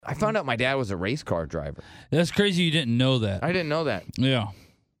found out my dad was a race car driver. That's crazy you didn't know that. I didn't know that. Yeah.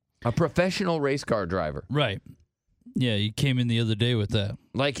 A professional race car driver. Right. Yeah, you came in the other day with that.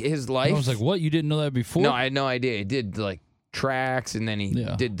 Like his life. I was like, what? You didn't know that before? No, I had no idea. He did like tracks, and then he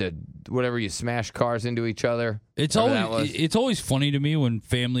did the whatever you smash cars into each other. It's always funny to me when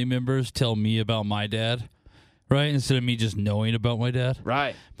family members tell me about my dad, right? Instead of me just knowing about my dad.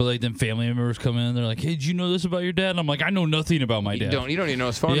 Right. But like then family members come in and they're like, hey, did you know this about your dad? And I'm like, I know nothing about my dad. You don't even know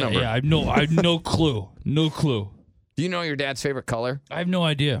his phone number. Yeah, I have no clue. No clue. Do you know your dad's favorite color? I have no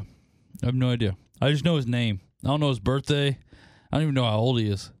idea. I just know his name. I don't know his birthday. I don't even know how old he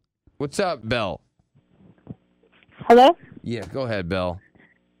is. What's up, Belle? Hello? Yeah, go ahead, Belle.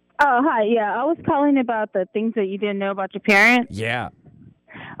 Oh, hi. Yeah, I was calling about the things that you didn't know about your parents. Yeah.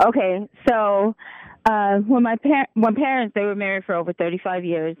 Okay, so when parents, they were married for over 35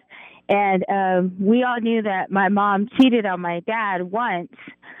 years, and we all knew that my mom cheated on my dad once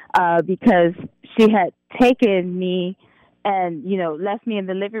because she had taken me and, left me in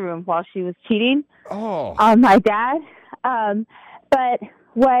the living room while she was cheating on my dad. But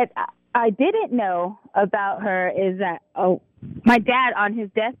what I didn't know about her is that my dad, on his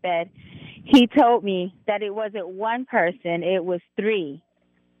deathbed, he told me that it wasn't one person, it was three.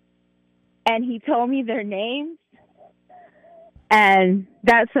 And he told me their names, and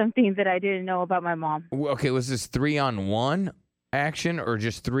that's something that I didn't know about my mom. Okay, was this 3-on-1 action or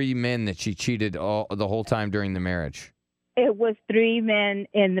just three men that she cheated the whole time during the marriage? It was three men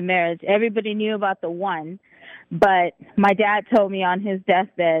in the marriage. Everybody knew about the one, but my dad told me on his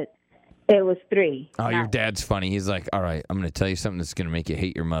deathbed it was three. Oh, your dad's funny. He's like, all right, I'm going to tell you something that's going to make you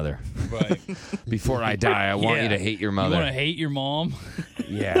hate your mother. Right. Before I die, I want you to hate your mother. You want to hate your mom?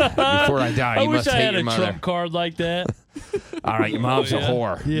 Yeah. Before I die, you must hate your mother. I wish I had a trump card like that. All right, your mom's a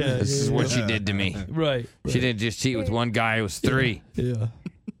whore. Yeah. This is what she did to me. Right. She didn't just cheat with one guy. It was three. Yeah.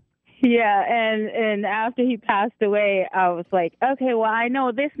 Yeah, and after he passed away, I was like, okay, well, I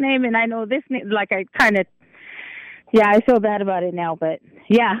know this name and I know this name. Like, I kind of, I feel bad about it now, but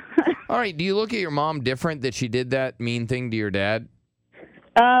yeah. All right, do you look at your mom different that she did that mean thing to your dad?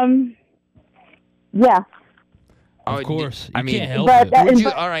 Yeah. Of course. You can't help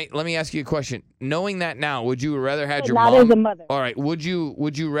it. All right, let me ask you a question. Knowing that now, would you rather had your mom... Not as a mother. All right, would you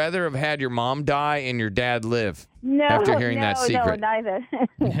rather have had your mom die and your dad live? No, after hearing that secret? No, neither.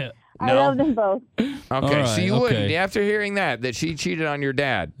 I No? love them both. Okay, so you wouldn't, after hearing that she cheated on your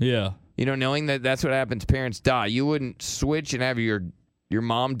dad. Yeah. Knowing that that's what happens, parents die, you wouldn't switch and have your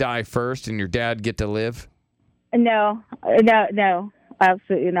mom die first and your dad get to live? No,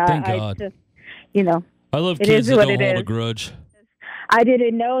 absolutely not. Thank God. I just, I love kids that don't hold a grudge. I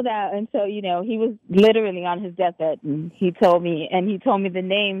didn't know that until, he was literally on his deathbed, and he told me the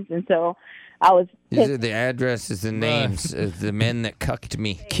names, and so I was... These are the addresses and names of the men that cucked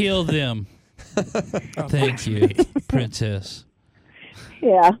me. Kill them. Thank you, princess.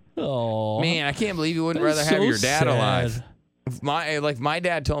 Yeah. Oh man, I can't believe you wouldn't rather have your dad alive. If my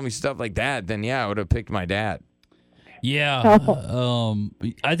dad told me stuff like that, then I would have picked my dad. Yeah,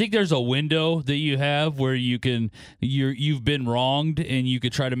 I think there's a window that you have where you've been wronged and you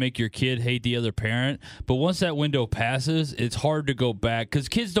could try to make your kid hate the other parent. But once that window passes, it's hard to go back because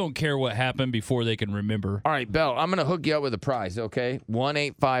kids don't care what happened before they can remember. All right, Belle, I'm gonna hook you up with a prize. Okay,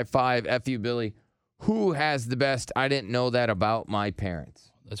 1-855-FU Billy. Who has the best? I didn't know that about my parents.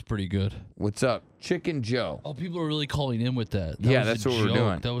 That's pretty good. What's up, Chicken Joe? Oh, people are really calling in with that. That's what we're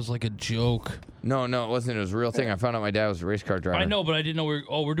doing. That was like a joke. No, it wasn't. It was a real thing. I found out my dad was a race car driver. I know, but I didn't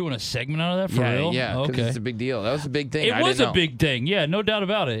know we're doing a segment out of that for real? Yeah, because it's a big deal. That was a big thing. It was a big thing. Yeah, no doubt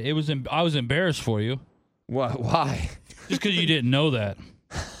about it. I was embarrassed for you. What? Why? Just because you didn't know that.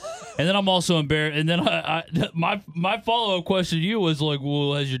 And then I'm also embarrassed. And then my follow-up question to you was like,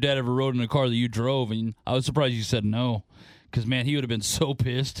 well, has your dad ever rode in a car that you drove? And I was surprised you said no. Because, man, he would have been so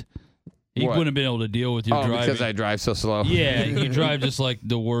pissed. He wouldn't have been able to deal with your driving. Because I drive so slow. Yeah, you drive just like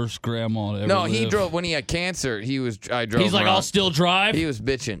the worst grandma to ever live. He drove when he had cancer. I drove. He's like, I'll still drive? He was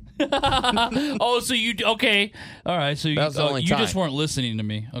bitching. Oh, so you... Okay. All right, so you just weren't listening to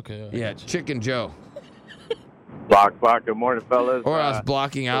me. Okay. Yeah, Chicken Joe. Block. Good morning, fellas. Or I was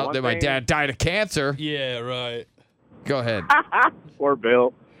blocking out that my dad died of cancer. Yeah, right. Go ahead. Poor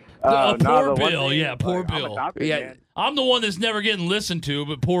Bill. Poor Bill. Yeah, poor Bill. Man. I'm the one that's never getting listened to,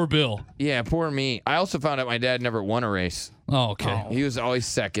 but poor Bill. Yeah, poor me. I also found out my dad never won a race. Oh, okay. He was always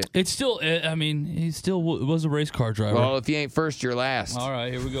second. It's still, he still was a race car driver. Well, if you ain't first, you're last. All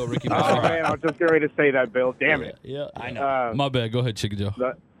right, here we go, Ricky. Oh, man, I was just getting ready to say that, Bill. Damn it. Yeah, I know. My bad. Go ahead, Chicken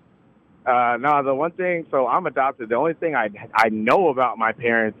Joe. No, the one thing, so I'm adopted. The only thing I know about my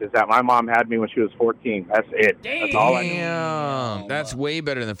parents is that my mom had me when she was 14. That's it. That's all I know. Damn. That's way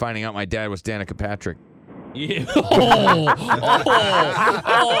better than finding out my dad was Danica Patrick. Yeah.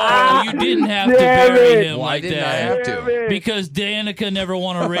 You didn't have to bury him Why like didn't that. I have to? Because Danica never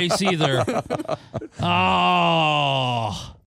won a race either. Oh.